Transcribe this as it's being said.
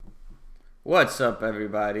What's up,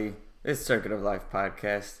 everybody? It's Circuit of Life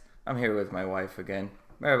podcast. I'm here with my wife again.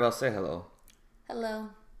 Maribel, say hello. Hello.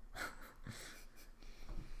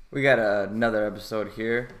 We got another episode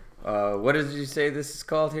here. What did you say this is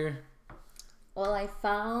called here? Well, I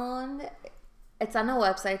found it's on a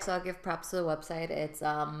website, so I'll give props to the website. It's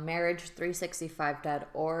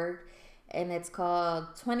marriage365.org, and it's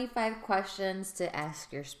called 25 Questions to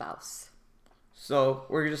Ask Your Spouse. So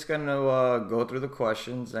we're just gonna go through the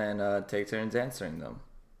questions and take turns answering them.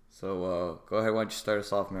 So go ahead. Why don't you start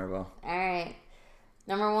us off, Maribel? All right.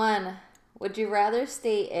 Number 1, would you rather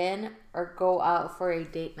stay in or go out for a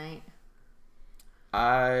date night?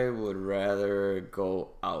 I would rather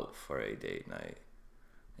go out for a date night,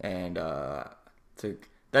 and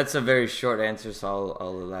that's a very short answer. So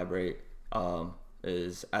I'll elaborate.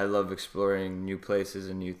 Is I love exploring new places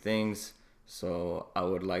and new things. So I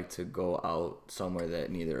would like to go out somewhere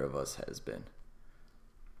that neither of us has been.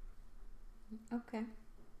 Okay.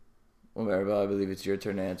 Well, Maribel, I believe it's your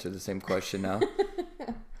turn to answer the same question now.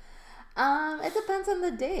 It depends on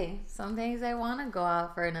the day. Some days I want to go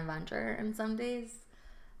out for an adventure, and some days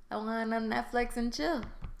I want to Netflix and chill.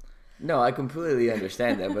 No, I completely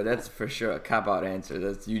understand that, but that's for sure a cop-out answer.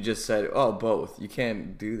 That's you just said, oh, both. You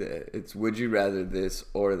can't do that. It's would you rather this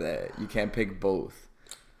or that. You can't pick both.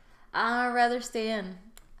 I'd rather stay in.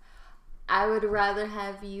 I would rather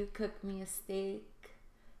have you cook me a steak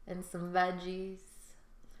and some veggies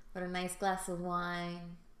with a nice glass of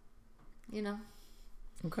wine. You know?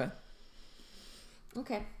 Okay.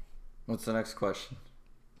 Okay. What's the next question?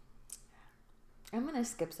 I'm going to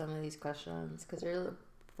skip some of these questions because they're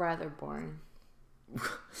rather boring.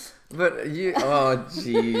 But oh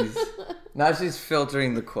jeez. Now she's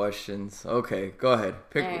filtering the questions. Okay, go ahead.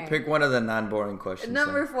 Pick one of the non-boring questions.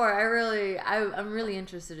 Number 4, I'm really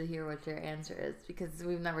interested to hear what your answer is because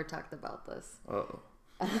we've never talked about this. Uh-oh.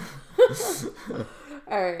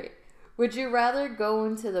 All right. Would you rather go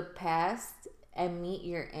into the past and meet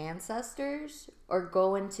your ancestors or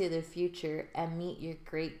go into the future and meet your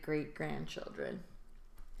great-great-grandchildren?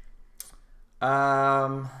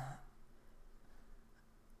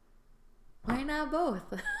 Why not both?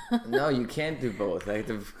 No, you can't do both. That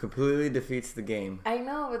completely defeats the game. I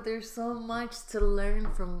know, but there's so much to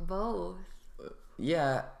learn from both.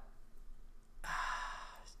 Yeah.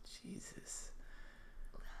 Jesus.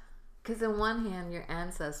 Because on one hand, your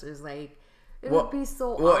ancestors, like, it would be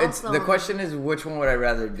so well, awesome. The question is, which one would I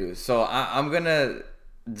rather do? So I'm going to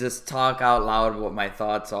just talk out loud what my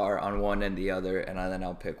thoughts are on one and the other, and then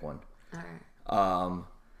I'll pick one. All right.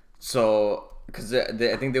 So... because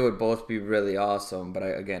I think they would both be really awesome, but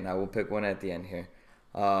I will pick one at the end here.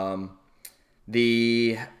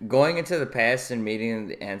 The going into the past and meeting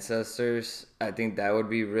the ancestors, I think that would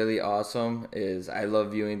be really awesome. I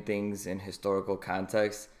love viewing things in historical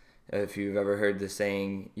context. If you've ever heard the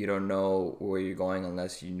saying, you don't know where you're going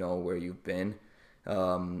unless you know where you've been,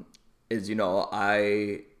 I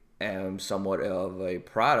am somewhat of a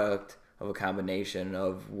product of a combination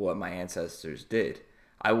of what my ancestors did.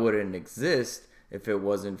 I wouldn't exist if it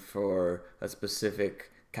wasn't for a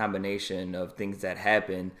specific combination of things that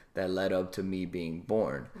happened that led up to me being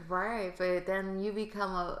born. Right, but then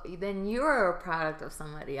you're a product of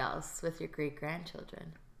somebody else with your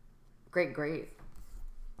great-grandchildren. Great.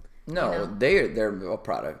 No, they're a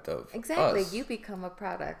product of exactly. us. You become a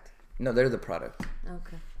product. No, they're the product.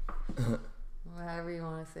 Okay. However you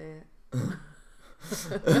want to say it.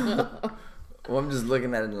 Well, I'm just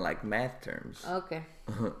looking at it in like math terms. Okay.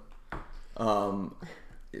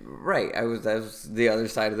 Right. That was the other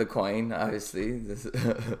side of the coin, obviously.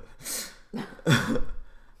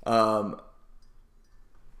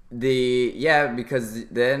 Because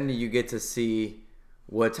then you get to see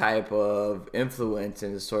what type of influence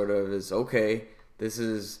and this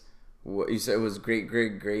is what you said. It was great,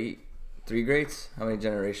 3 greats. How many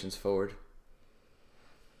generations forward?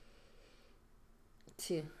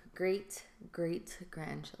 2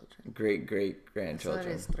 great-grandchildren. Great-grandchildren. So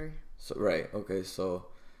it is 3. So right, okay, so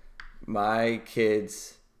my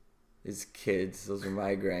kids is kids, those are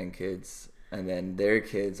my grandkids, and then their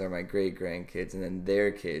kids are my great-grandkids, and then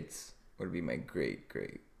their kids would be my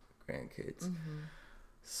great-great-grandkids. Mm-hmm.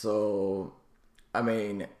 So, I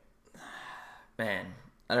mean, man,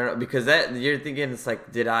 I don't know, because that you're thinking it's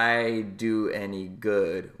like, did I do any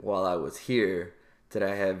good while I was here? Did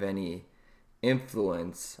I have any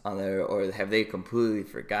influence on there, or have they completely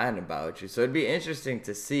forgotten about you? So it'd be interesting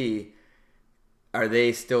to see, are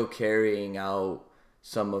they still carrying out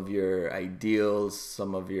some of your ideals,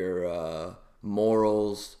 some of your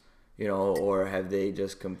morals, or have they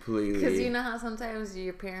just completely... Because you know how sometimes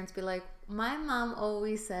your parents be like, my mom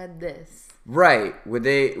always said this. Right. Would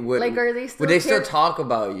Like, are they still would they still talk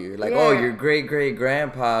about you? Like, oh, your great great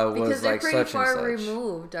grandpa was because they're like pretty such far and such.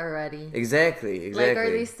 removed already. Exactly. Like, are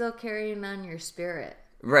they still carrying on your spirit?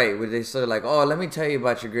 Right. Would they still like, oh, let me tell you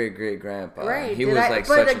about your great great grandpa. Right. He was like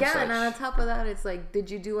but such again, and such. on top of that, it's like, did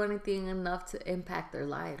you do anything enough to impact their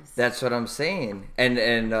lives? That's what I'm saying.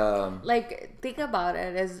 And like, think about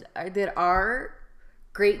it. Did our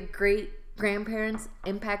great great grandparents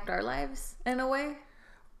impact our lives in a way?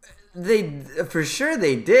 they for sure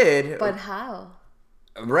they did. But how?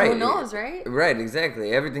 Right. Who knows, right? Right,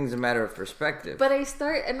 exactly. Everything's a matter of perspective. But I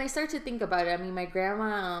start to think about it. I mean, my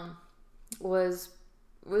grandma was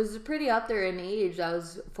pretty up there in age. I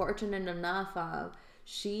was fortunate enough.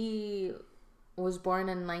 She was born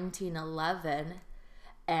in 1911,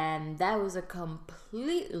 and that was a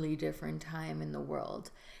completely different time in the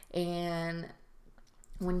world. And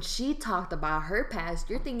when she talked about her past,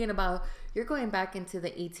 you're going back into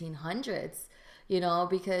the 1800s,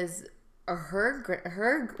 because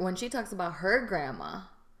her when she talks about her grandma,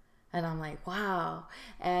 and I'm like, wow,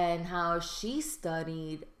 and how she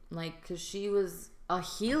studied, like, because she was a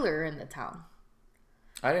healer in the town.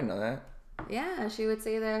 I didn't know that. Yeah, she would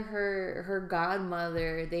say that her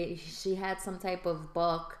godmother, she had some type of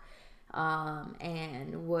book,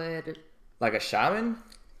 and would, like a shaman.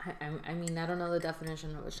 I mean, I don't know the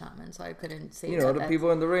definition of a shaman, so I couldn't say. The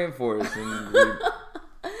people in the rainforest. And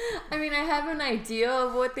I mean, I have an idea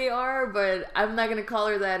of what they are, but I'm not gonna call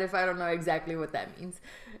her that if I don't know exactly what that means.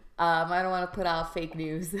 I don't want to put out fake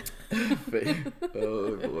news.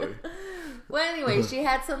 Oh boy. Well, anyway, she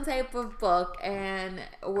had some type of book and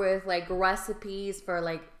with like recipes for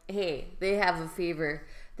like, hey, they have a fever.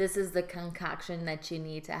 This is the concoction that you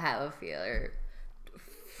need to have a fever.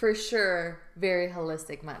 For sure, very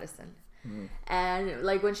holistic medicine. Mm. And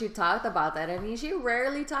like when she talked about that, I mean, she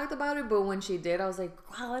rarely talked about it, but when she did, I was like,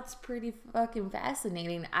 wow, that's pretty fucking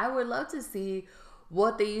fascinating. I would love to see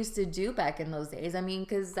what they used to do back in those days. I mean,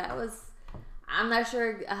 because I'm not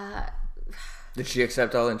sure. Did she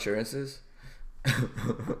accept all insurances?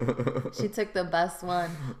 She took the best one,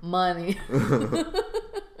 money.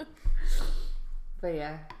 But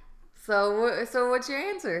yeah. So what's your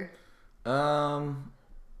answer?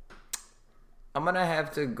 I'm gonna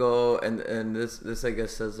have to go, and this I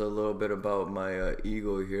guess says a little bit about my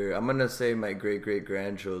ego here. I'm gonna say my great great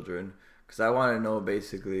grandchildren, because I want to know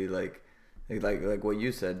basically like what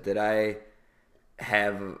you said. Did I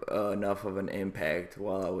have enough of an impact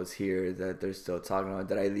while I was here that they're still talking about?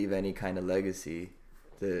 Did I leave any kind of legacy?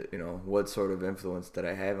 What sort of influence did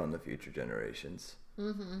I have on the future generations?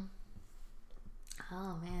 Mm-hmm.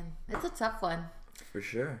 Oh man, it's a tough one. For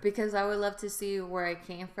sure. Because I would love to see where I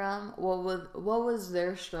came from. What was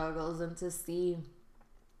their struggles, and to see,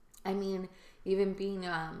 I mean, even being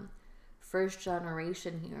first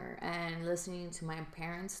generation here and listening to my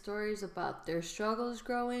parents' stories about their struggles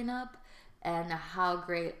growing up and how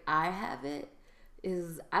great I have it,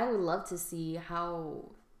 I would love to see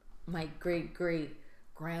how my great great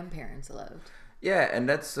grandparents lived. Yeah, and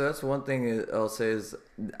that's one thing I'll say is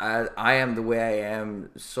I am the way I am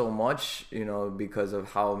so much, because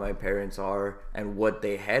of how my parents are and what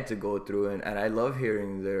they had to go through, and I love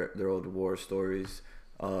hearing their old war stories.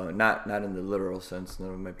 Not in the literal sense,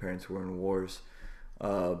 none of my parents were in wars,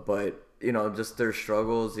 but just their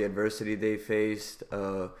struggles, the adversity they faced.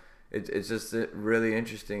 It's just really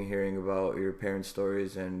interesting hearing about your parents'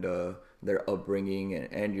 stories and their upbringing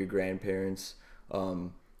and your grandparents.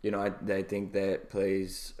 I think that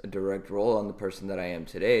plays a direct role on the person that I am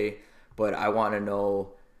today. But I want to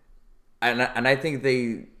know, and I think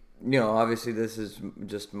they, obviously this is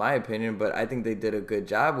just my opinion, but I think they did a good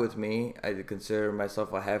job with me. I consider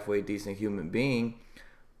myself a halfway decent human being.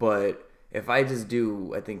 But if I just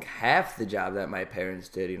do, I think, half the job that my parents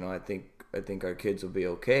did, I think our kids will be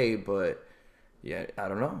okay. But yeah, I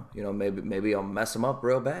don't know. Maybe I'll mess them up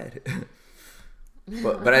real bad.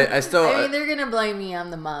 But I still. I mean, they're gonna blame me.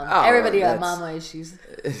 I'm the mom. Everybody got mama issues.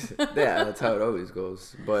 Yeah, that's how it always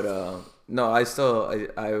goes. But no, I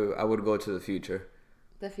would go to the future.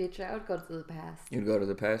 The future, I would go to the past. You'd go to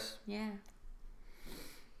the past? Yeah.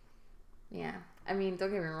 Yeah. I mean,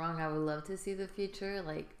 don't get me wrong. I would love to see the future.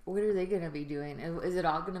 Like, what are they gonna be doing? Is it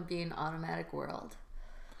all gonna be an automatic world?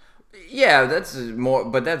 Yeah, that's more.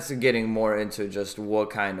 But that's getting more into just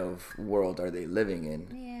what kind of world are they living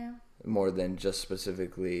in. Yeah. More than just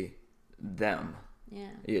specifically them.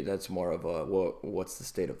 Yeah, that's more of what's the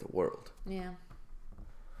state of the world. Yeah.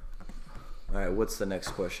 All right, what's the next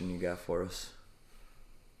question you got for us?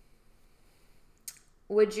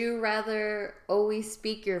 Would you rather always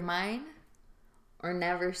speak your mind or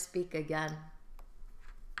never speak again?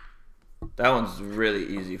 That one's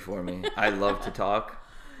really easy for me. I love to talk.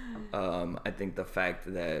 I think the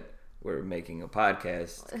fact that we're making a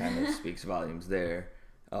podcast kind of speaks volumes there.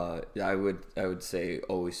 I would say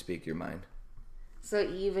always speak your mind. So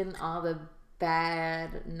even all the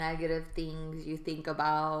bad, negative things you think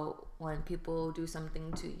about when people do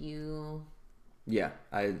something to you. Yeah,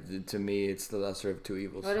 to me, it's the lesser of two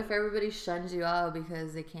evils. What if everybody shuns you out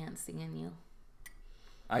because they can't stand you?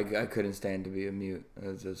 I couldn't stand to be a mute. It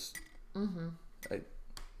was just... Mm-hmm.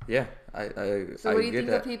 So what do you think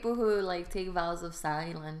of people who like take vows of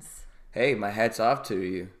silence? Hey, my hat's off to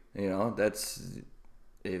you. You know, that's...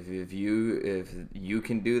 If you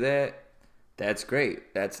can do that, that's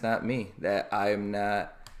great. That's not me. I'm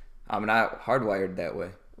not hardwired that way.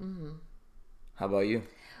 Mm-hmm. How about you?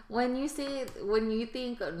 When you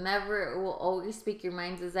think never will always speak your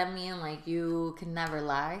mind, does that mean like you can never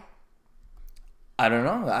lie? I don't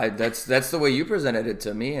know. That's the way you presented it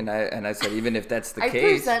to me, and I said even if that's the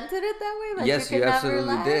case, I presented it that way. Like yes, you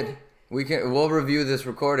absolutely did. We'll review this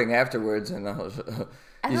recording afterwards, and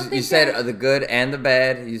you said the good and the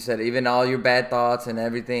bad. You said even all your bad thoughts and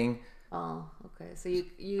everything. Oh, okay. So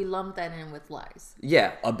you lump that in with lies.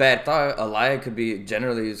 Yeah, a bad thought, a lie could be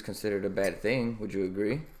generally is considered a bad thing. Would you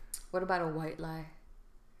agree? What about a white lie?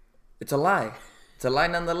 It's a lie. It's a lie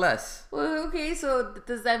nonetheless. Well, okay, so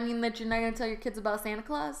does that mean that you're not going to tell your kids about Santa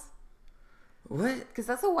Claus? What? Because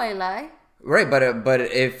that's a white lie. Right, but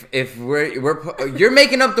if you're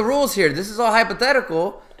making up the rules here. This is all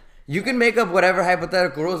hypothetical. You can make up whatever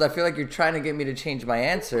hypothetical rules. I feel like you're trying to get me to change my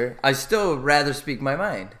answer. I still rather speak my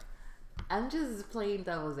mind. I'm just playing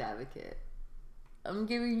devil's advocate. I'm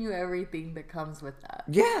giving you everything that comes with that.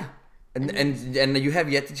 Yeah, and you have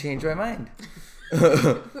yet to change my mind.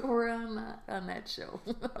 We're on that show.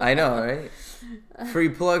 I know, right? Free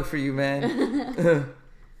plug for you, man.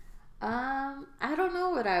 I don't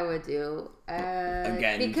know what I would do.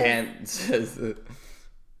 Again, you can't.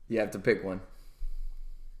 You have to pick one.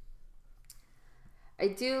 I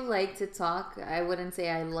do like to talk. I wouldn't say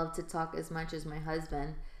I love to talk as much as my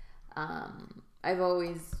husband. I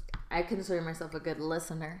consider myself a good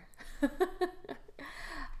listener.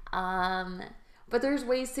 But there's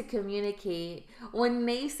ways to communicate. When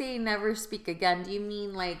they say never speak again, do you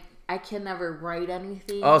mean like I can never write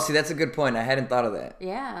anything? Oh, see, that's a good point. I hadn't thought of that.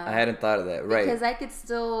 Yeah. I hadn't thought of that. Right. Because I could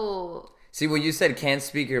still... See, when you said can't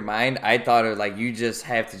speak your mind, I thought of like you just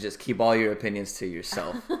have to just keep all your opinions to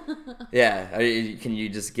yourself. Yeah. Can you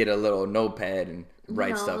just get a little notepad and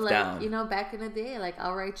write stuff down? You know, back in the day, like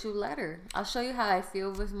I'll write you a letter. I'll show you how I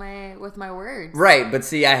feel with my words. Right, but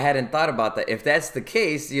see, I hadn't thought about that. If that's the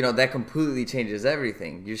case, you know, that completely changes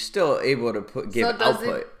everything. You're still able to give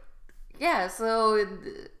output. Yeah. So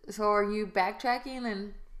are you backtracking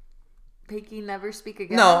and picking never speak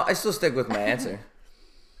again? No, I still stick with my answer.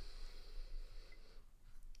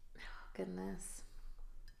 Goodness.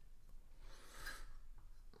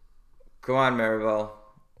 Come on, Maribel.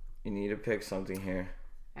 You need to pick something here.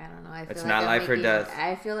 I don't know. It's not life or death.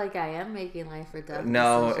 I feel like I am making life or death.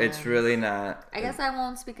 No, decisions. it's really not. I guess I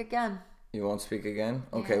won't speak again. You won't speak again?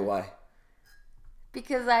 Okay, Yeah. why?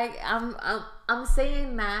 Because I'm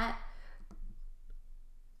saying that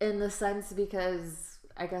in the sense because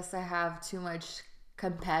I guess I have too much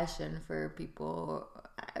compassion for people.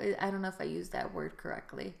 I don't know if I used that word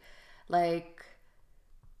correctly. Like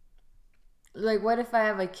what if I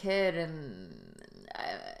have a kid and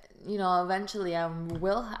eventually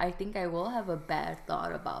I think I will have a bad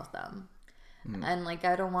thought about them. Mm-hmm. And like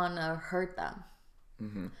I don't want to hurt them.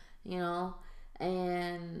 Mm-hmm.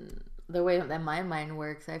 And the way that my mind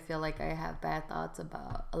works, I feel like I have bad thoughts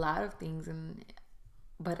about a lot of things,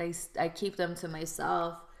 but I keep them to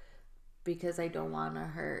myself because I don't want to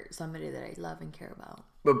hurt somebody that I love and care about.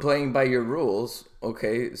 But playing by your rules,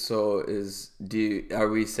 okay, so are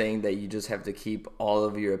we saying that you just have to keep all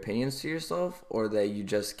of your opinions to yourself, or that you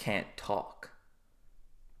just can't talk?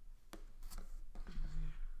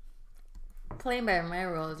 Playing by my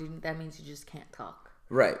rules, that means you just can't talk.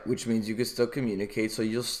 Right, which means you can still communicate, so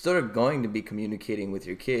you're still going to be communicating with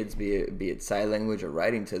your kids, be it sign language or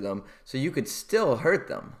writing to them, so you could still hurt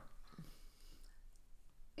them.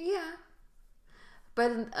 Yeah.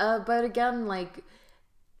 But again, like,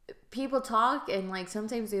 people talk and, like,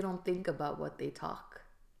 sometimes they don't think about what they talk.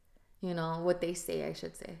 What they say, I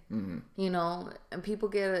should say. Mm-hmm. And people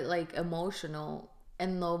get, like, emotional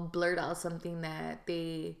and they'll blurt out something that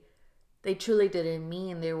they truly didn't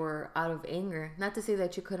mean. They were out of anger. Not to say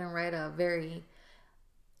that you couldn't write a very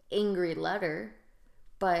angry letter,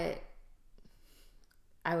 but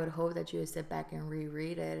I would hope that you would sit back and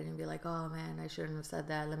reread it and be like, oh man, I shouldn't have said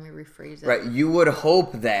that. Let me rephrase it. Right. You would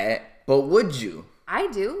hope that, but would you? I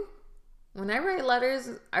do. When I write letters,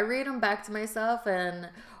 I read them back to myself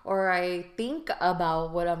or I think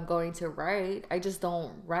about what I'm going to write. I just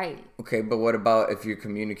don't write. Okay, but what about if you're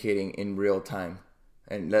communicating in real time?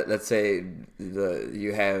 And let's say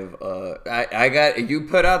you have you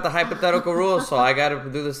put out the hypothetical rules, so I got to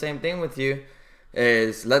do the same thing with you.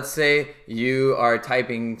 Is let's say you are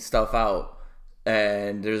typing stuff out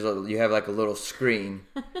and you have like a little screen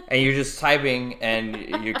and you're just typing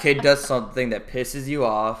and your kid does something that pisses you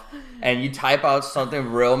off and you type out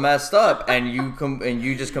something real messed up and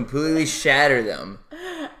you just completely shatter them.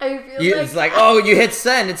 I feel it's like, oh, you hit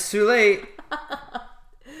send, it's too late.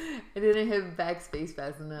 I didn't hit backspace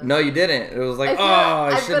fast enough. No, you didn't. It was like,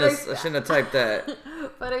 I shouldn't have typed that.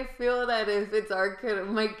 But I feel that if it's our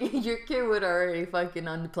kid, your kid would already fucking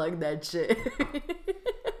unplug that shit.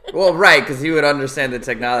 Well, right, because he would understand the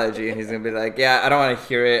technology, and he's going to be like, yeah, I don't want to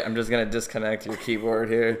hear it. I'm just going to disconnect your keyboard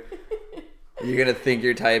here. You're going to think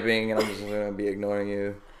you're typing, and I'm just going to be ignoring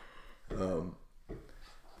you.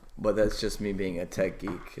 But that's just me being a tech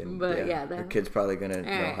geek. And your kid's probably going to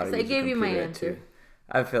know how to use a computer. So I gave you my answer.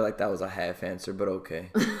 I feel like that was a half answer, but okay.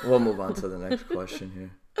 We'll move on to the next question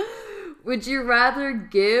here. Would you rather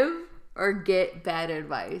give or get bad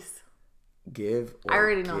advice? Give or I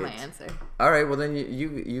already know my answer. All right, well then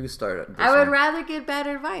you start. I would rather get bad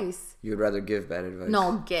advice. You would rather give bad advice?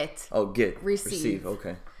 No, get. Oh, get. Receive.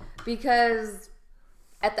 Okay. Because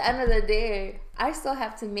at the end of the day, I still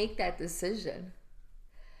have to make that decision.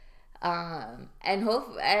 And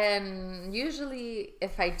usually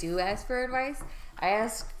if I do ask for advice, I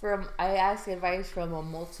ask advice from a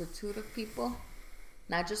multitude of people,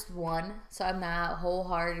 not just one. So I'm not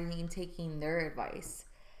wholeheartedly taking their advice.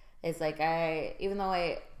 It's like even though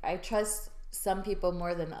I trust some people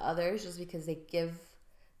more than others just because they give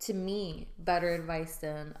to me better advice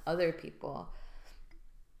than other people,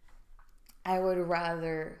 I would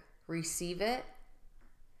rather receive it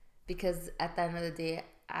because at the end of the day,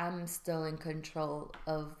 I'm still in control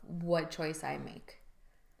of what choice I make.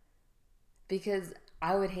 Because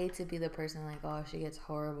I would hate to be the person like, oh, she gets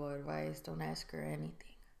horrible advice, don't ask her anything.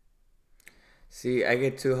 See, I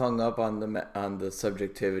get too hung up on the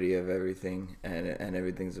subjectivity of everything, and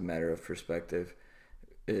everything's a matter of perspective.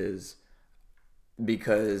 Is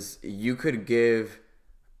because you could give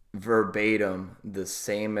verbatim the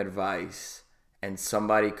same advice, and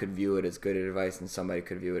somebody could view it as good advice, and somebody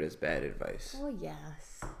could view it as bad advice. Oh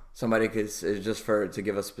yes. Somebody could, just to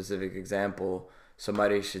give a specific example,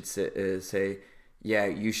 somebody should say, yeah,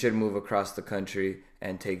 you should move across the country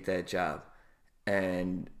and take that job,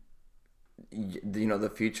 and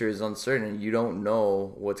the future is uncertain and you don't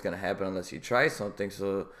know what's going to happen unless you try something.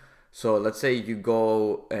 So let's say you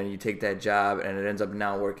go and you take that job and it ends up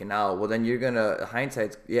not working out. Well, then you're going to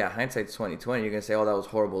hindsight's 20/20. You're going to say, oh, that was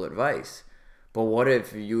horrible advice. But what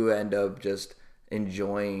if you end up just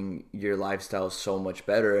enjoying your lifestyle so much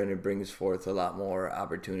better and it brings forth a lot more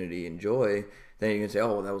opportunity and joy? Then you can say,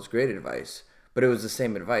 oh, well, that was great advice. But it was the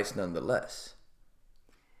same advice nonetheless.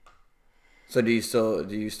 So do you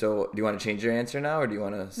want to change your answer now, or do you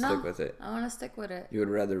want to stick with it? I want to stick with it. You would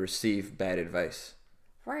rather receive bad advice.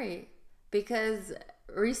 Right. Because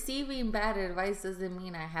receiving bad advice doesn't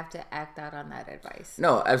mean I have to act out on that advice.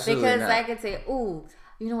 No, absolutely not. Because I could say, ooh,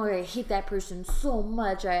 I hate that person so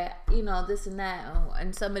much. This and that.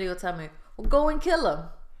 And somebody will tell me, well, go and kill him.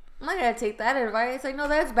 I'm not going to take that advice. I know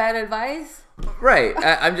that's bad advice. Right.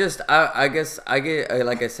 I guess I get,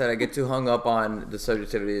 like I said, I get too hung up on the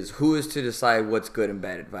subjectivity is who is to decide what's good and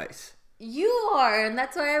bad advice. You are, and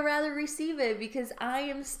that's why I'd rather receive it because I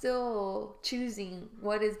am still choosing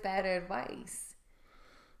what is bad advice.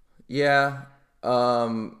 Yeah.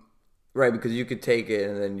 Right, because you could take it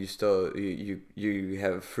and then you still you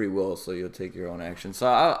have free will, so you'll take your own action. So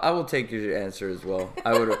I will take your answer as well.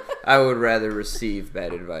 I would rather receive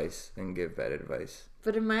bad advice than give bad advice.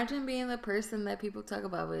 But imagine being the person that people talk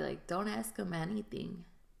about, but like, don't ask him anything.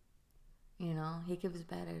 He gives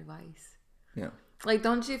bad advice. Yeah. Like,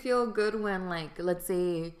 don't you feel good when, like, let's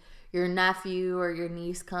say your nephew or your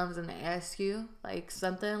niece comes and asks you like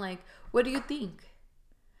something like, "What do you think?"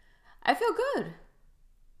 I feel good.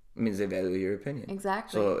 It means they value your opinion.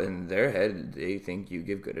 Exactly. So in their head, they think you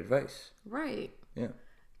give good advice. Right. Yeah.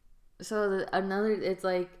 So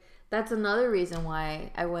that's another reason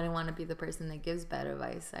why I wouldn't want to be the person that gives bad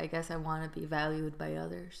advice. I guess I want to be valued by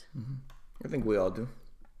others. Mm-hmm. I think we all do.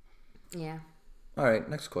 Yeah. All right,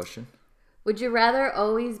 next question. Would you rather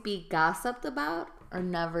always be gossiped about or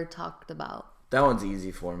never talked about? That one's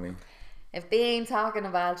easy for me. If they ain't talking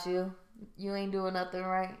about you, you ain't doing nothing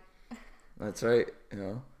right. That's right.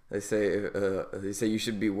 They say you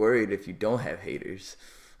should be worried if you don't have haters.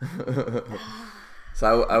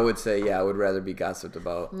 So I would say, yeah, I would rather be gossiped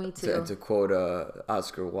about. Me too. To quote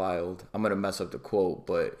Oscar Wilde, I'm gonna mess up the quote,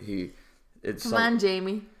 but Come on,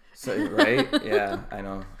 Jamie. Right? Yeah, I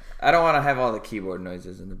know. I don't want to have all the keyboard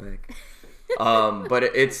noises in the back. But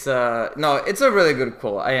it's it's a really good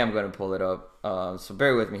quote. I am gonna pull it up. So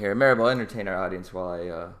bear with me here. Maribel, entertain our audience while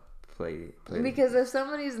I play. Because if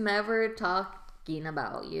somebody's never talking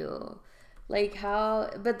about you, like how,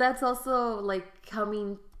 but that's also like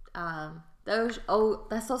coming.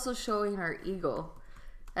 That's also showing our ego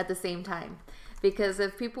at the same time. Because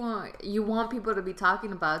if you want people to be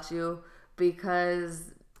talking about you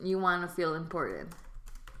because you want to feel important.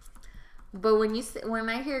 But when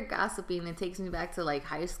I hear gossiping, it takes me back to like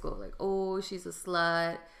high school. Like, oh, she's a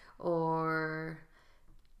slut, or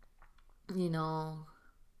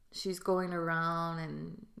she's going around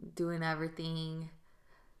and doing everything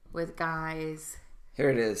with guys. Here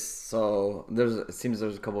it is. So it seems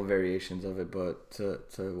there's a couple variations of it, but to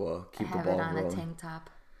keep the ball rolling. Have it on a tank top.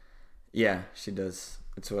 Yeah, she does.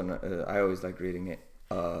 It's when I always like reading it.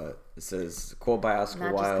 It says, quote by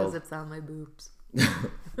Oscar Wilde. Not just because it's on my boobs.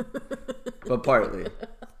 But partly.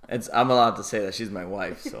 I'm allowed to say that she's my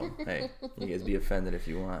wife, so hey, you guys be offended if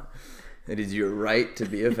you want. It is your right to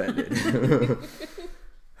be offended.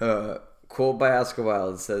 Quote by Oscar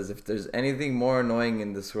Wilde says, if there's anything more annoying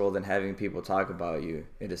in this world than having people talk about you,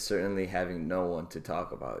 it is certainly having no one to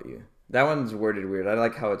talk about you. That one's worded weird. I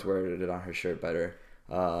like how it's worded on her shirt better.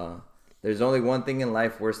 There's only one thing in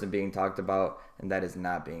life worse than being talked about, and that is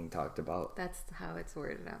not being talked about. That's how it's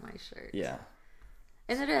worded on my shirt. Yeah.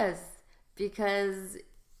 And it is. Because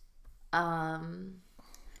I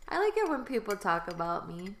like it when people talk about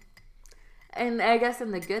me. And I guess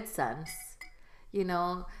in the good sense.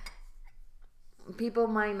 People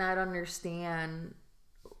might not understand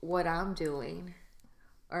what I'm doing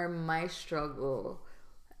or my struggle,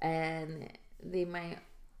 and they might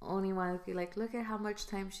only want to be like, look at how much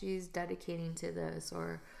time she's dedicating to this,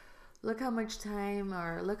 or look how much time,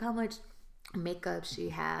 or look how much makeup she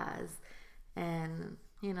has. And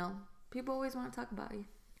people always want to talk about you.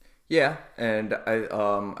 Yeah, and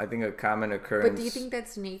I think a common occurrence. But do you think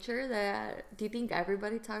that's nature? Do you think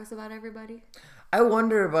everybody talks about everybody? I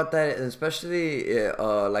wonder about that, especially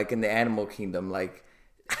like in the animal kingdom. Like,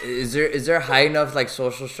 is there high enough like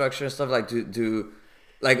social structure and stuff? Like, do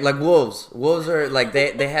like wolves? Wolves are like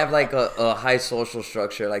they have like a high social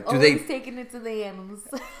structure. Like, do always taking it to the animals.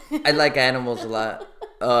 I like animals a lot.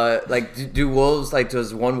 Like, do wolves, like,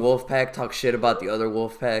 does one wolf pack talk shit about the other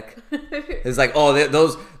wolf pack? It's like, oh,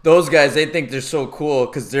 those guys, they think they're so cool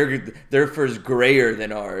because their fur's grayer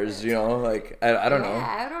than ours, Like, I don't know.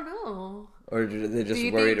 I don't know. Or do they just do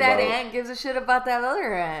you worried think that about... ant gives a shit about that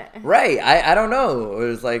other ant? Right. I don't know.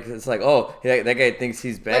 It's like, oh, that guy thinks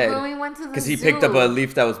he's bad. Like when we went to the zoo. Because he picked up a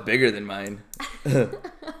leaf that was bigger than mine. I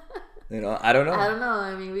don't know. I don't know.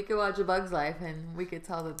 I mean, we could watch A Bug's Life and we could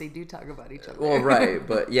tell that they do talk about each other. Well, right.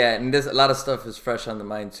 But yeah, and a lot of stuff is fresh on the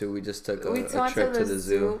mind too. We just took a trip to the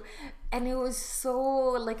zoo. And it was so,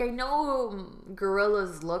 like, I know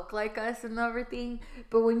gorillas look like us and everything,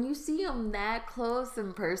 but when you see them that close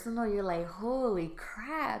and personal, you're like, holy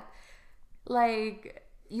crap. Like,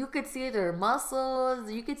 you could see their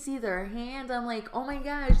muscles, you could see their hands. I'm like, oh my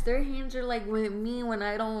gosh, their hands are like with me when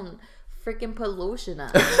I don't freaking put lotion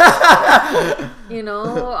on.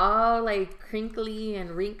 All like crinkly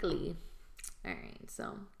and wrinkly. All right,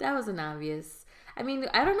 so that was an obvious. I mean,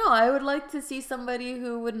 I don't know. I would like to see somebody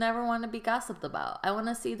who would never want to be gossiped about. I want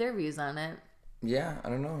to see their views on it. Yeah, I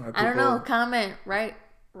don't know. I don't know. Comment. Write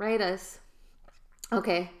us.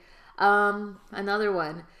 Okay. Another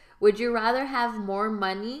one. Would you rather have more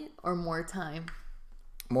money or more time?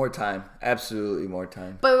 More time. Absolutely more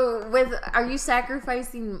time. But are you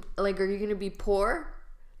sacrificing, like, are you going to be poor?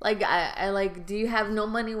 Like, I like, do you have no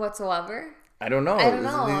money whatsoever? I don't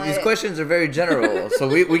know. These questions are very general. So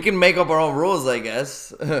we can make up our own rules, I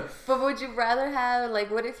guess. But would you rather have,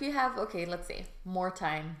 like, what if you have, okay, let's say, more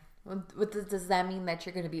time? Does that mean that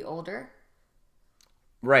you're going to be older?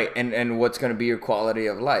 Right. And what's going to be your quality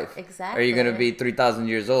of life? Exactly. Are you going to be 3,000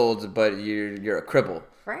 years old, but you're a cripple?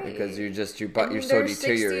 Right. Because you're so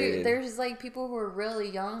deteriorated. There's, like, people who are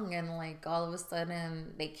really young and, like, all of a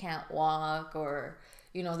sudden they can't walk or,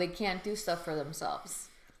 they can't do stuff for themselves.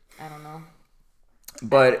 I don't know.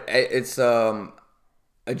 But it's a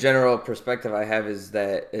general perspective I have is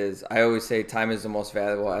I always say time is the most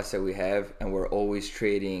valuable asset we have, and we're always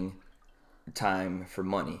trading time for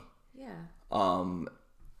money. Yeah.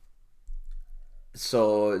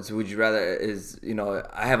 So would you rather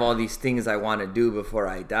I have all these things I want to do before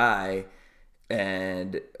I die,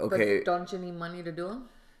 and okay. But don't you need money to do them?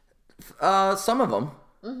 Some of them.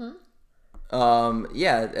 Mm-hmm.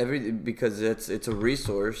 Yeah, because it's a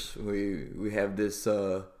resource. We have this.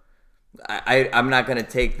 I'm not gonna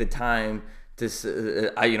take the time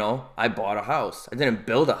to. I bought a house. I didn't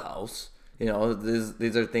build a house.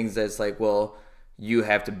 These are things that's like, well, you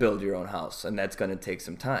have to build your own house, and that's gonna take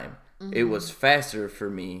some time. Mm-hmm. It was faster for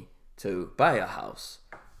me to buy a house,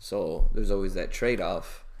 so there's always that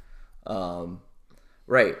trade-off.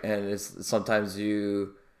 Right, and it's sometimes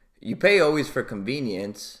you pay always for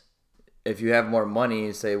convenience. If you have more money,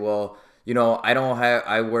 you say, well,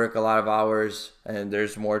 I work a lot of hours and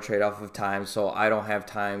there's more trade-off of time, so I don't have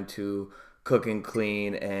time to cook and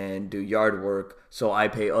clean and do yard work, so I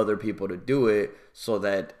pay other people to do it so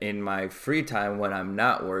that in my free time when I'm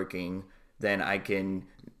not working, then I can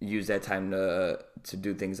use that time to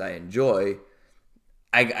do things I enjoy.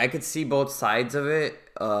 I could see both sides of it.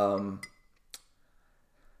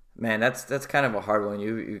 Man, that's kind of a hard one.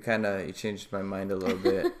 You changed my mind a little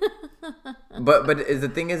bit. but the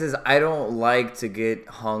thing is I don't like to get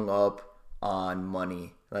hung up on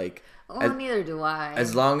money. Like, neither do I.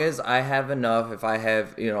 As long as I have enough, if I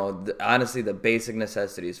have, honestly, the basic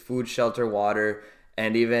necessities, food, shelter, water,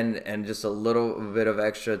 and just a little bit of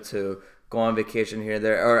extra to go on vacation here and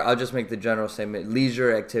there, or I'll just make the general statement,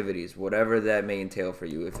 leisure activities, whatever that may entail for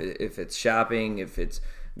you. If it's shopping, if it's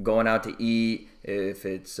going out to eat, if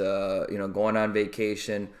it's going on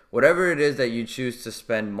vacation, whatever it is that you choose to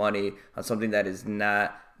spend money on, something that is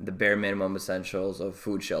not the bare minimum essentials of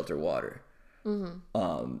food, shelter, water.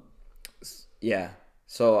 Mm-hmm. Yeah.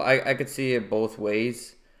 So I could see it both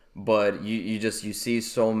ways, but you see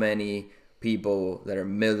so many people that are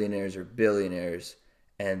millionaires or billionaires,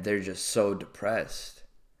 and they're just so depressed.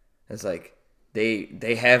 It's like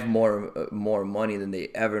they have more money than they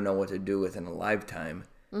ever know what to do with in a lifetime.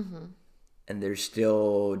 Mm-hmm. And they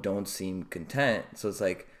still don't seem content. So it's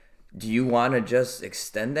like, do you want to just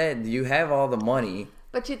extend that? Do you have all the money?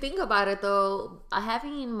 But you think about it, though,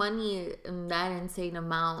 having money in that insane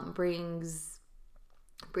amount brings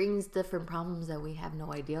different problems that we have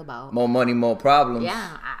no idea about. More money, more problems.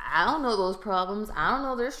 Yeah, I don't know those problems. I don't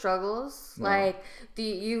know their struggles. No. Like,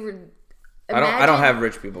 I don't have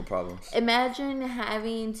rich people problems. Imagine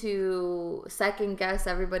having to second guess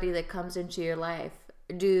everybody that comes into your life.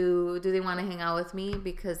 Do they want to hang out with me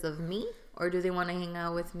because of me, or do they want to hang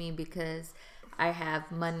out with me because I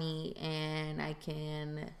have money and I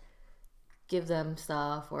can give them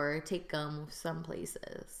stuff or take them some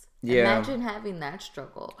places? Yeah. Imagine having that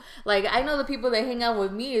struggle. Like, I know the people that hang out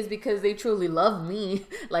with me is because they truly love me.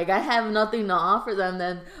 Like, I have nothing to offer them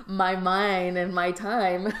than my mind and my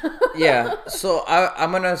time. Yeah. So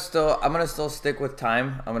I'm gonna still stick with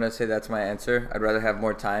time. I'm gonna say that's my answer. I'd rather have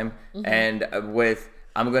more time. Mm-hmm. And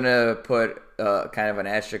I'm gonna put kind of an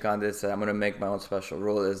asterisk on this, and I'm gonna make my own special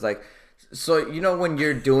rule. Is like, so when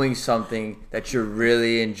you're doing something that you're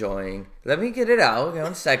really enjoying. Let me get it out.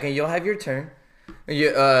 1 second. You'll have your turn.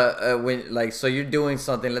 So you're doing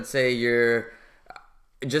something. Let's say you're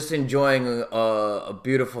just enjoying a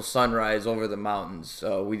beautiful sunrise over the mountains.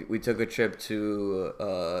 We took a trip to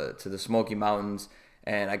the Smoky Mountains,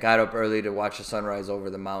 and I got up early to watch the sunrise over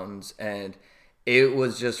the mountains, and it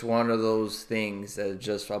was just one of those things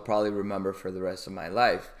that I'll probably remember for the rest of my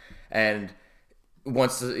life. And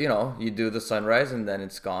once you do the sunrise and then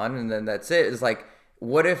it's gone and then that's it. It's like,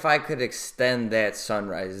 what if I could extend that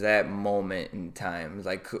sunrise, that moment in time?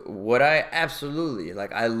 Like, would I? Absolutely.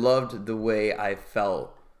 Like, I loved the way I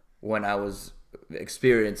felt when I was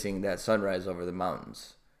experiencing that sunrise over the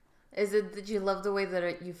mountains. Did you love the way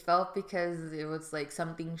that you felt because it was like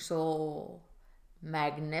something so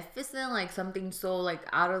magnificent, like something so like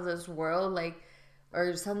out of this world, like,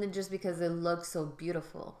 or something just because it looks so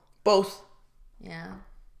beautiful? Both. Yeah.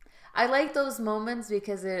 I like those moments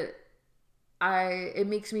because it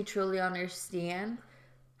makes me truly understand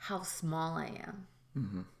how small I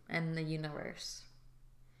am in the universe.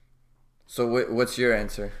 So what's your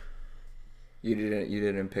answer? You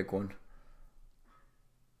didn't pick one.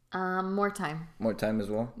 More time. More time as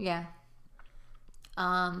well? Yeah.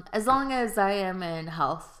 As long as I am in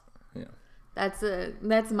health. Yeah. That's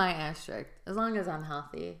my asterisk. As long as I'm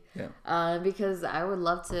healthy. Yeah. Because I would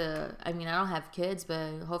love to. I mean, I don't have kids,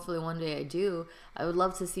 but hopefully one day I do. I would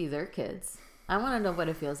love to see their kids. I want to know what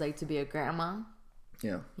it feels like to be a grandma.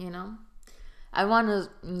 Yeah. I want to,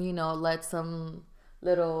 let some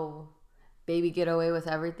little baby get away with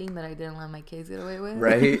everything that I didn't let my kids get away with.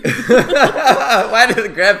 Right? Why did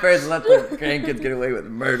the grandparents let the grandkids get away with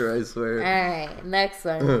murder, I swear? All right, next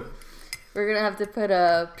one. We're going to have to put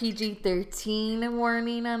a PG-13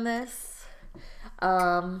 warning on this.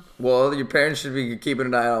 Well, your parents should be keeping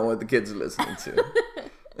an eye on what the kids are listening to.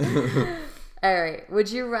 All right.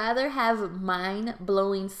 Would you rather have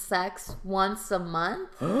mind-blowing sex once a month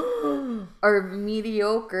or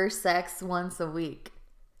mediocre sex once a week?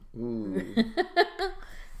 Ooh.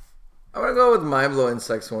 I'm gonna go with mind-blowing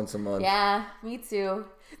sex once a month. Yeah, me too.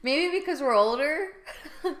 Maybe because we're older.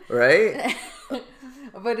 Right?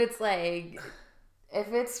 But it's like, if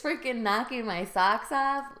it's freaking knocking my socks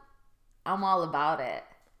off, I'm all about it.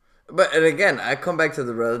 But and again, I come back to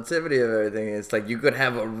the relativity of everything. It's like you could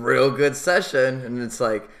have a real good session, and it's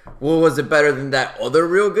like, well, was it better than that other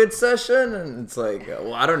real good session? And it's like,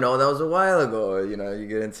 well, I don't know, that was a while ago. You know, you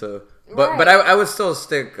get into, but I would still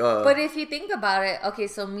stick. But if you think about it, okay,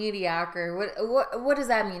 so mediocre. What does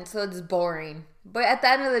that mean? So it's boring. But at the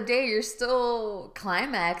end of the day, you're still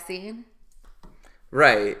climaxing.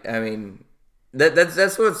 Right. I mean,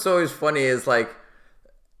 that's what's always funny is like.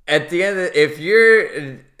 At the end, if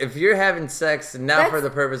you're having sex not for the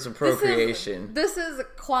purpose of procreation, this is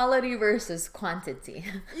quality versus quantity.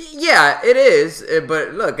 Yeah, it is.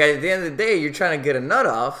 But look, at the end of the day, you're trying to get a nut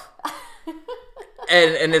off,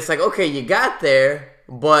 and it's like, okay, you got there,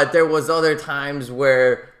 but there was other times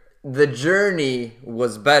where the journey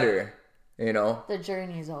was better. You know, the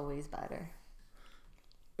journey is always better.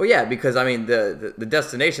 Well, yeah, because I mean, the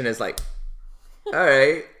destination is like, all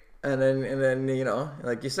right. And then you know,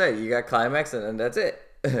 like you say, you got climax, and then that's it.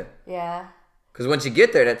 Yeah. Because once you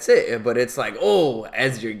get there, that's it. But it's like, oh,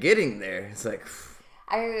 as you're getting there, it's like.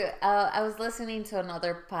 I was listening to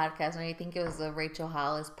another podcast, and I think it was the Rachel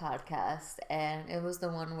Hollis podcast, and it was the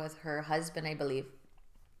one with her husband, I believe.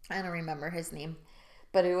 I don't remember his name,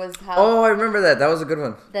 but it was how. Oh, I remember that. That was a good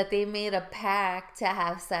one. That they made a pact to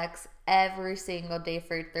have sex every single day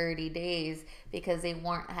for 30 days because they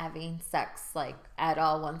weren't having sex like at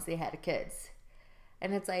all once they had kids.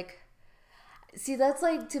 And it's like, see, that's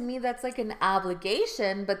like, to me, that's like an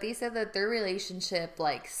obligation, but they said that their relationship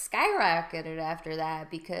like skyrocketed after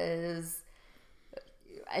that because,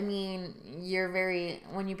 I mean, you're very,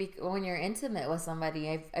 when you're intimate with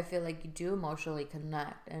somebody, I feel like you do emotionally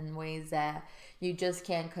connect in ways that you just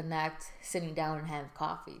can't connect sitting down and have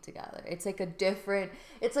coffee together. It's like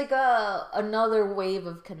another wave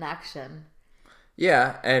of connection.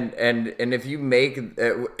 Yeah, and if you make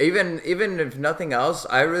even if nothing else,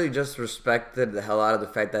 I really just respected the hell out of the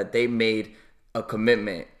fact that they made a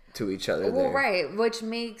commitment to each other. Well, there. Right, which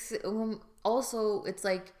makes also it's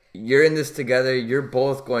like you're in this together. You're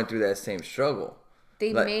both going through that same struggle.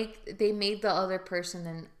 They made the other person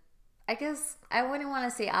an, I guess I wouldn't want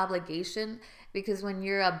to say obligation. Because when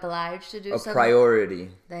you're obliged to do something... A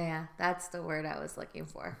priority. Yeah, that's the word I was looking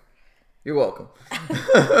for. You're welcome.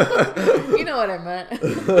 You know what I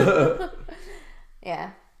meant.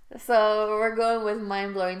 Yeah. So we're going with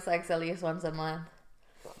mind-blowing sex at least once a month.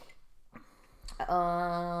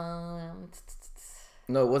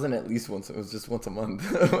 No, it wasn't at least once. It was just once a month.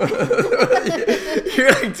 You're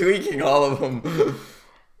like tweaking all of them.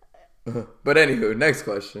 But anywho, next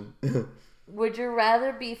question. Would you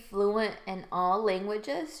rather be fluent in all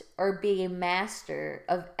languages or be a master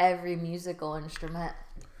of every musical instrument?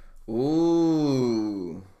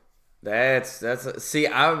 Ooh, that's see,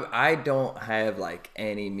 I don't have like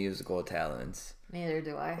any musical talents. Neither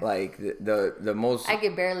do I. Like the most. I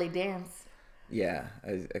could barely dance. Yeah,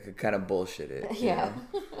 I could kind of bullshit it. Yeah.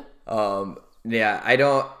 Yeah, I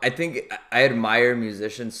don't. I think I admire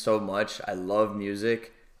musicians so much. I love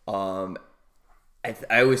music.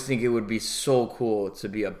 I always think it would be so cool to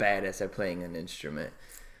be a badass at playing an instrument.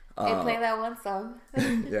 I play that one song.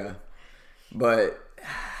 Yeah, but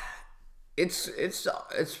it's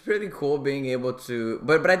pretty cool being able to.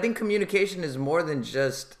 But I think communication is more than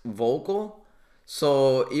just vocal.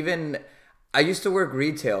 So even I used to work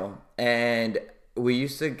retail, and we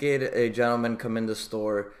used to get a gentleman come in the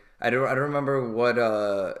store. I don't remember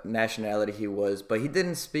what nationality he was, but he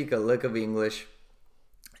didn't speak a lick of English.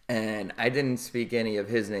 And I didn't speak any of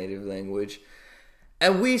his native language.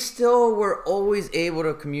 And we still were always able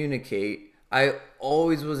to communicate. I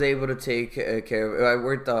always was able to take care of it. I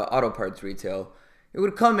worked auto parts retail. It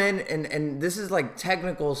would come in, and this is like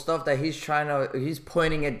technical stuff that he's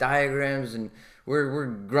pointing at diagrams, and we're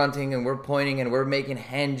grunting, and we're pointing, and we're making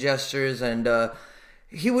hand gestures. And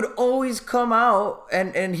he would always come out,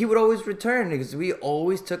 and he would always return because we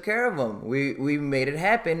always took care of him. We made it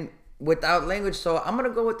happen without language. So I'm gonna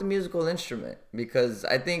go with the musical instrument because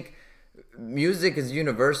I think music is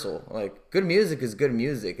universal. Like, good music is good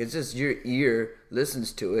music. It's just your ear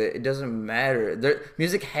listens to it. It doesn't matter.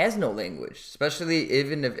 Music has no language, especially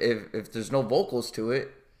even if there's no vocals to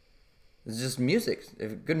it. It's just music.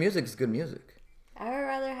 If good music is good music. I would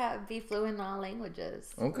rather be fluent in all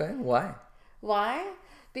languages. Okay, why? Why?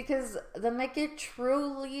 Because then I could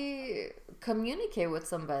truly communicate with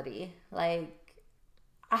somebody. Like,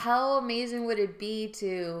 how amazing would it be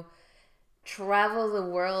to travel the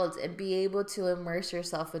world and be able to immerse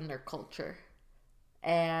yourself in their culture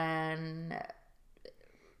and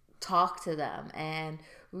talk to them and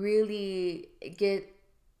really get,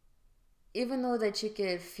 even though that you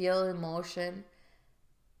could feel emotion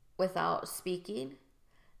without speaking,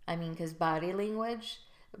 I mean, because body language,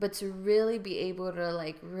 but to really be able to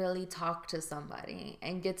like really talk to somebody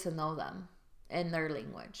and get to know them in their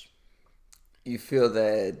language. You feel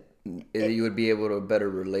that you would be able to better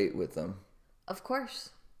relate with them? Of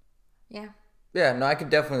course. Yeah. Yeah, no, I could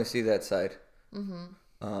definitely see that side.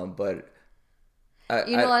 But I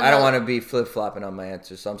don't want to be flip-flopping on my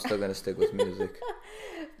answer, so I'm still going to stick with music.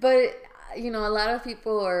 But, a lot of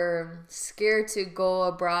people are scared to go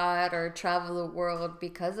abroad or travel the world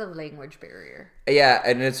because of language barrier. Yeah,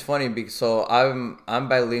 and it's funny because so I'm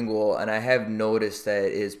bilingual, and I have noticed that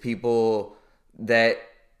is people that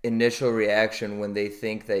initial reaction when they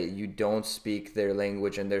think that you don't speak their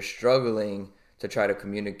language and they're struggling to try to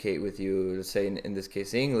communicate with you, let's say in this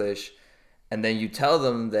case English, and then you tell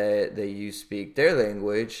them that you speak their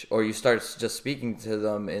language, or you start just speaking to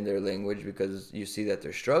them in their language because you see that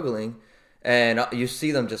they're struggling, and you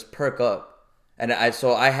see them just perk up. And I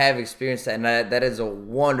have experienced that, and that is a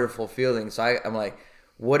wonderful feeling. So I'm like,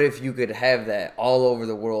 what if you could have that all over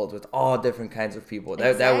the world with all different kinds of people?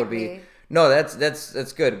 That would be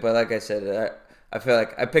that's good. But like I said, I feel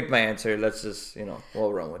like I picked my answer. Let's just,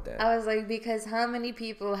 we'll run with that. I was like, because how many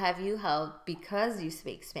people have you helped because you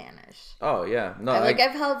speak Spanish? Oh, yeah. No,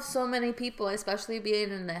 I've helped so many people, especially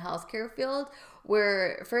being in the healthcare field,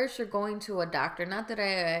 where first you're going to a doctor. Not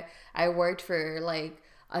that I worked for like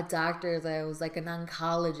a doctor that was like an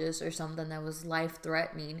oncologist or something that was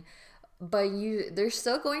life-threatening. But they're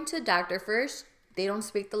still going to a doctor. First, they don't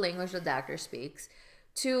speak the language the doctor speaks.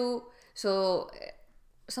 Two, so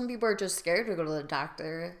some people are just scared to go to the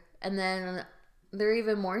doctor, and then they're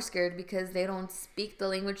even more scared because they don't speak the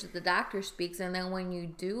language that the doctor speaks. And then when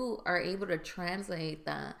you are able to translate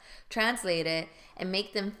it and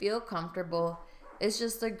make them feel comfortable, it's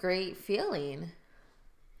just a great feeling.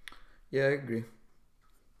 Yeah, I agree.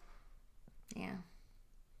 Yeah.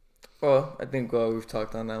 Well, I think we've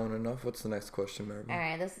talked on that one enough. What's the next question, Mary? All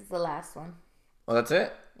right, this is the last one. Oh, that's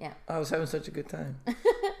it? Yeah. I was having such a good time.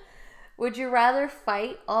 Would you rather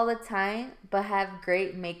fight all the time but have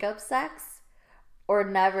great makeup sex, or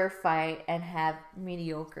never fight and have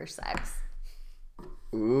mediocre sex?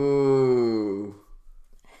 Ooh.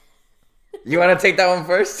 You want to take that one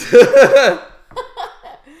first?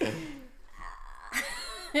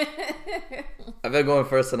 I've been going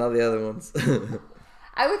first on all the other ones.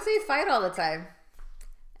 I would say fight all the time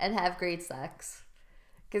and have great sex.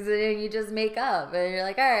 Because then you just make up and you're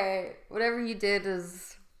like, all right, whatever you did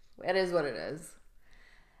it is what it is.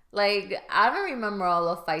 Like, I don't remember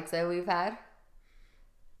all the fights that we've had.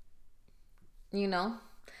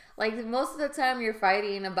 Like, most of the time you're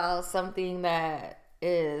fighting about something that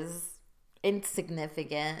is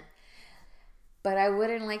insignificant. But I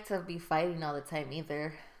wouldn't like to be fighting all the time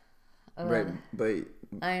either. Right, but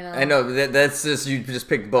I know that's just, you just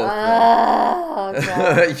picked both. Oh,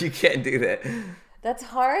 God. You can't do that. That's a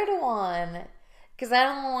hard one. Because I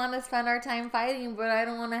don't want to spend our time fighting, but I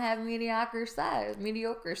don't want to have mediocre sex. I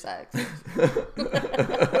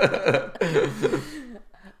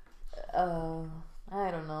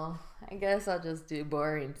don't know. I guess I'll just do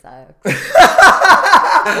boring sex.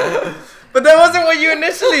 But that wasn't what you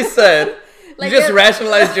initially said. Like, you just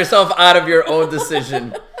rationalized yourself out of your own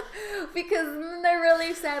decision. Because I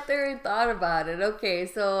really sat there and thought about it. Okay,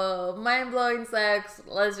 so mind-blowing sex,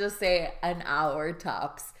 let's just say an hour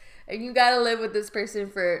tops. And you gotta live with this person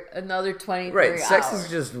for another 23 hours. Right, sex is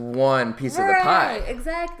just one piece of the pie.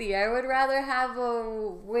 Exactly. I would rather have a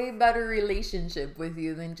way better relationship with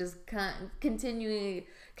you than just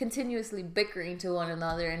continuously bickering to one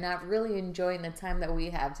another and not really enjoying the time that we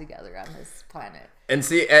have together on this planet. And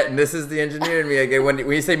see, and this is the engineer in me again. When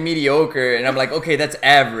you say mediocre, and I'm like, okay, that's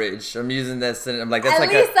average. I'm using that. I'm like, that's at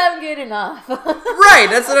like least I'm good enough. Right,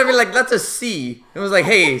 that's what I mean. Like, that's a C. It was like,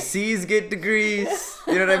 hey, C's get degrees.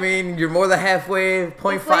 You know what I mean? You're more than halfway.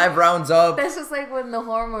 0.5 rounds up. That's just like when the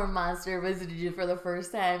hormone monster visited you for the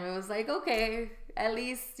first time. It was like, okay, at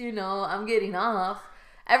least I'm getting off.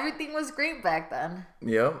 Everything was great back then.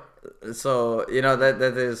 Yep. So,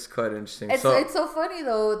 that is quite interesting. It's so funny,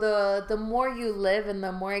 though. The more you live and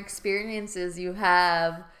the more experiences you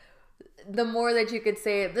have, the more that you could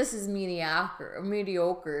say, this is mediocre,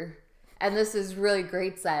 and this is really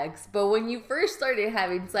great sex. But when you first started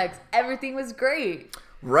having sex, everything was great.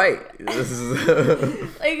 Right. This is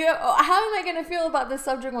Like, how am I gonna feel about this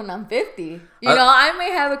subject when I'm 50? You know, I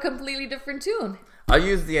may have a completely different tune. I'll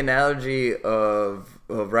use the analogy of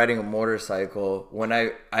riding a motorcycle. When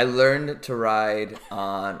I learned to ride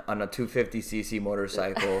on a 250cc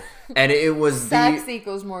motorcycle, and it was Sex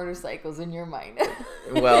equals motorcycles in your mind.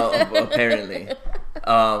 well, apparently.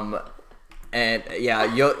 And yeah,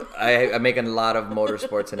 I make a lot of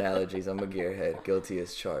motorsports analogies. I'm a gearhead, guilty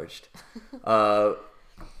as charged.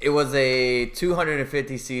 It was a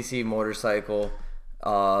 250cc motorcycle,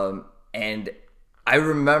 and I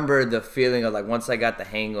remember the feeling of like once I got the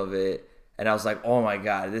hang of it, and I was like, oh my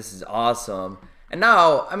god, this is awesome. And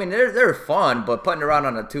now, I mean, they're fun, but putting around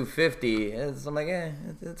on a 250, I'm like,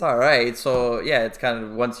 it's all right. So yeah, it's kind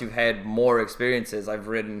of once you've had more experiences, I've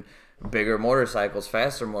ridden bigger motorcycles,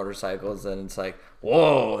 faster motorcycles, and it's like,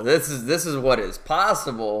 whoa, this is what is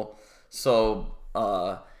possible. So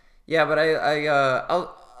yeah, but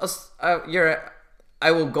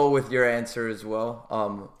I will go with your answer as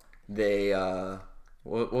well.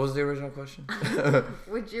 What was the original question?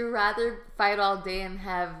 Would you rather fight all day and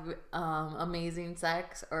have amazing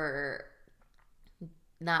sex, or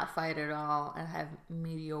not fight at all and have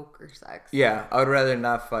mediocre sex? Yeah, I would rather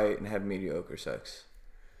not fight and have mediocre sex.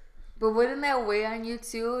 But wouldn't that weigh on you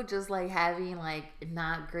too? Just like having like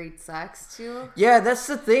not great sex too? Yeah, that's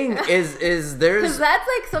the thing. Is there's because that's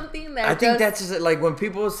like something that I think that's just like when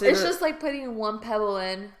people say it's just like putting one pebble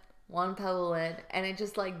in, and it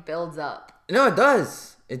just like builds up. No, it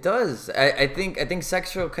does. It does. I think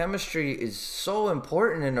sexual chemistry is so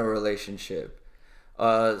important in a relationship.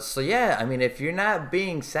 So yeah, I mean, if you're not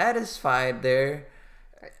being satisfied there,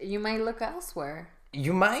 you might look elsewhere.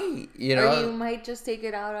 You might, or you might just take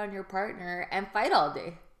it out on your partner and fight all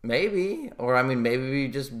day. Maybe, or I mean, maybe you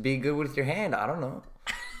just be good with your hand. I don't know.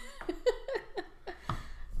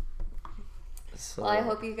 Well, I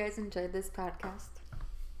hope you guys enjoyed this podcast.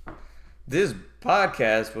 This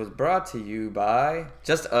podcast was brought to you by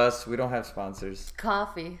just us. We don't have sponsors.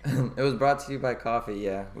 Coffee. It was brought to you by coffee.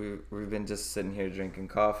 Yeah, we've been just sitting here drinking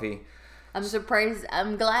coffee. I'm surprised.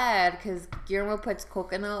 I'm glad because Guillermo puts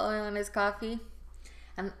coconut oil in his coffee.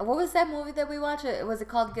 And what was that movie that we watched? Was it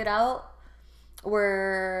called Get Out?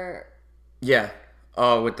 Yeah.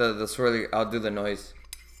 Oh, with the swirly. I'll do the noise.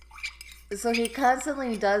 So he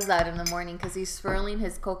constantly does that in the morning because he's swirling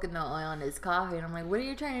his coconut oil in his coffee. And I'm like, what are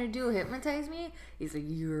you trying to do? Hypnotize me? He's like,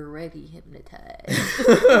 you're already hypnotized.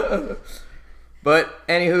 But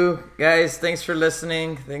anywho, guys, thanks for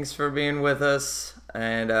listening. Thanks for being with us.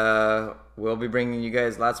 And we'll be bringing you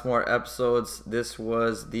guys lots more episodes. This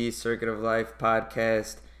was the Circuit of Life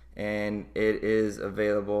podcast, and it is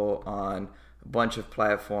available on a bunch of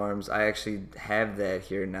platforms. I actually have that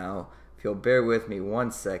here now. If you'll bear with me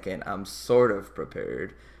 1 second, I'm sort of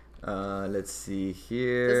prepared. Let's see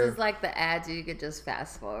here. This is like the ads. You could just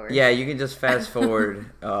fast forward. Yeah, you can just fast forward.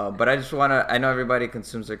 But I just want to... I know everybody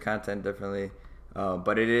consumes their content differently.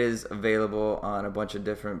 But it is available on a bunch of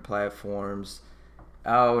different platforms.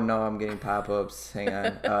 Oh, no, I'm getting pop-ups. Hang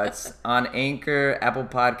on. It's on Anchor, Apple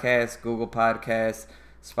Podcasts, Google Podcasts,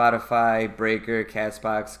 Spotify, Breaker,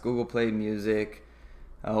 Castbox, Google Play Music,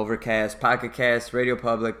 Overcast, Pocket Cast, Radio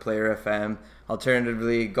Public, Player FM.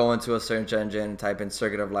 Alternatively, go into a search engine and type in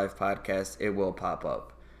Circuit of Life Podcast. It will pop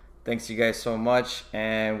up. Thanks you guys so much,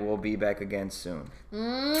 and we'll be back again soon.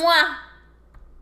 Mwah!